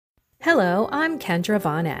Hello, I'm Kendra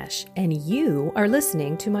Von Esch, and you are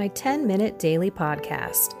listening to my 10-minute daily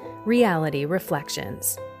podcast, Reality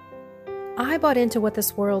Reflections. I bought into what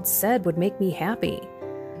this world said would make me happy.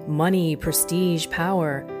 Money, prestige,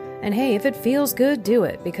 power. And hey, if it feels good, do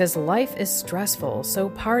it, because life is stressful, so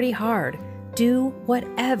party hard. Do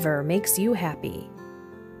whatever makes you happy.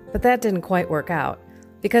 But that didn't quite work out,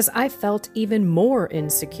 because I felt even more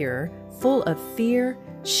insecure, full of fear,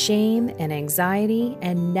 shame, and anxiety,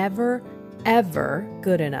 and never, ever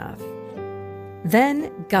good enough.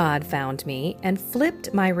 Then God found me and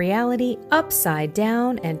flipped my reality upside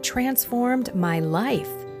down and transformed my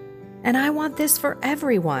life. And I want this for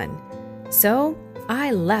everyone. So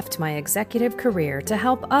I left my executive career to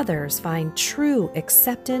help others find true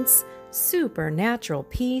acceptance, supernatural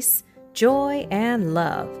peace, joy, and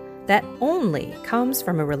love that only comes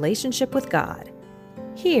from a relationship with God.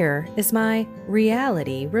 Here is my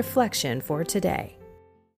reality reflection for today.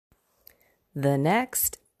 The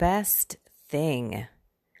next best thing.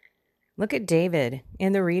 Look at David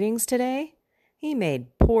in the readings today. He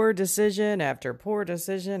made poor decision after poor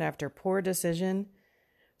decision after poor decision,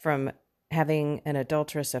 from having an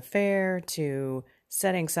adulterous affair to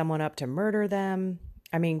setting someone up to murder them.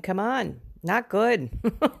 I mean, come on, not good,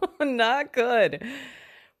 not good.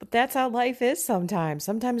 But that's how life is sometimes.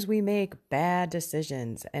 Sometimes we make bad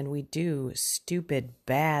decisions and we do stupid,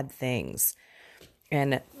 bad things.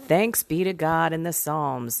 And thanks be to God in the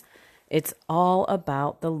Psalms. It's all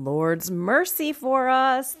about the Lord's mercy for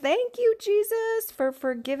us. Thank you, Jesus, for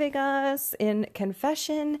forgiving us in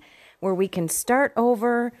confession, where we can start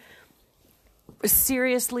over,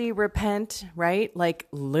 seriously repent, right? Like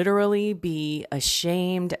literally be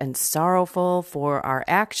ashamed and sorrowful for our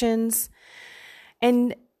actions,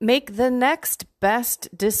 and make the next best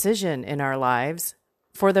decision in our lives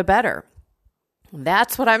for the better.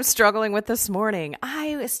 That's what I'm struggling with this morning.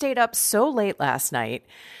 I stayed up so late last night,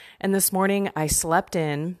 and this morning I slept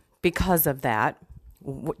in because of that.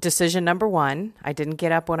 Decision number one, I didn't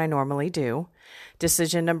get up when I normally do.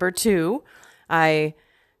 Decision number two, I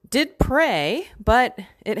did pray, but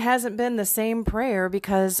it hasn't been the same prayer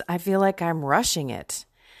because I feel like I'm rushing it.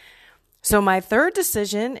 So my third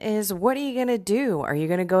decision is, what are you going to do? Are you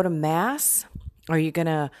going to go to Mass? Are you going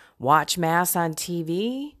to watch Mass on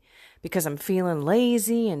TV? Because I'm feeling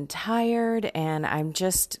lazy and tired and I'm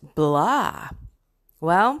just blah.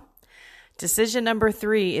 Well, decision number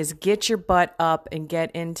 3 is get your butt up and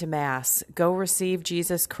get into Mass. Go receive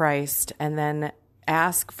Jesus Christ and then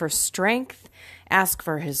ask for strength, ask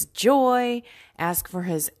for his joy, ask for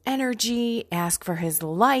his energy, ask for his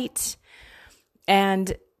light,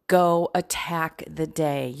 and go attack the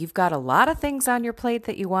day. You've got a lot of things on your plate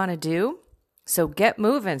that you want to do, so get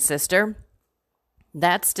moving, sister.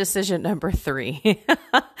 That's decision number 3.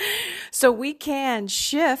 So we can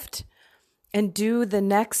shift and do the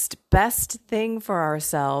next best thing for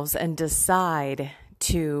ourselves and decide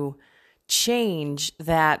to change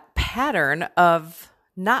that pattern of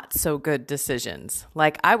not so good decisions.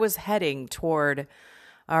 Like I was heading toward,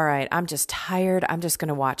 all right, I'm just tired. I'm just going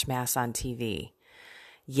to watch Mass on TV.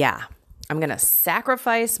 Yeah, I'm going to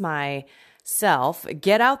sacrifice myself,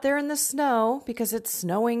 get out there in the snow because it's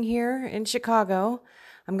snowing here in Chicago.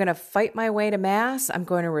 I'm going to fight my way to Mass. I'm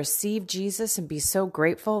going to receive Jesus and be so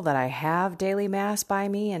grateful that I have daily Mass by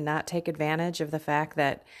me and not take advantage of the fact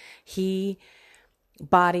that he,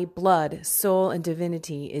 body, blood, soul, and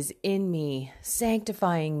divinity is in me,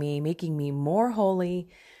 sanctifying me, making me more holy.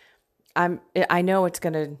 I know it's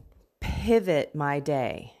going to pivot my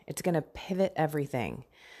day. It's going to pivot everything.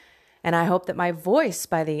 And I hope that my voice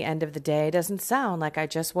by the end of the day doesn't sound like I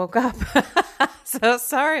just woke up. So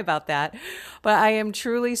sorry about that. But I am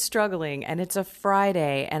truly struggling, and it's a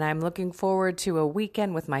Friday, and I'm looking forward to a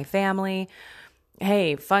weekend with my family.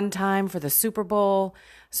 Hey, fun time for the Super Bowl.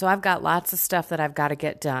 So I've got lots of stuff that I've got to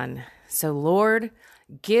get done. So Lord,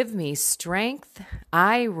 give me strength.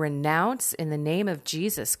 I renounce in the name of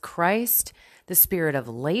Jesus Christ the spirit of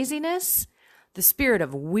laziness, the spirit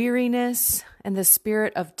of weariness, and the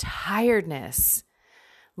spirit of tiredness.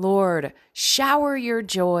 Lord, shower your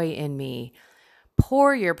joy in me.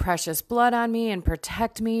 Pour your precious blood on me and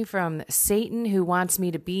protect me from Satan, who wants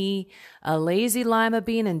me to be a lazy lima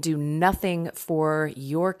bean and do nothing for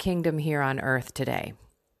your kingdom here on earth today.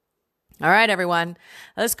 All right, everyone,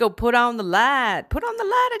 let's go put on the light. Put on the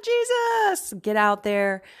light of Jesus. Get out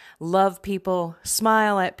there, love people,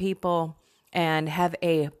 smile at people, and have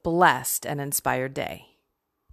a blessed and inspired day.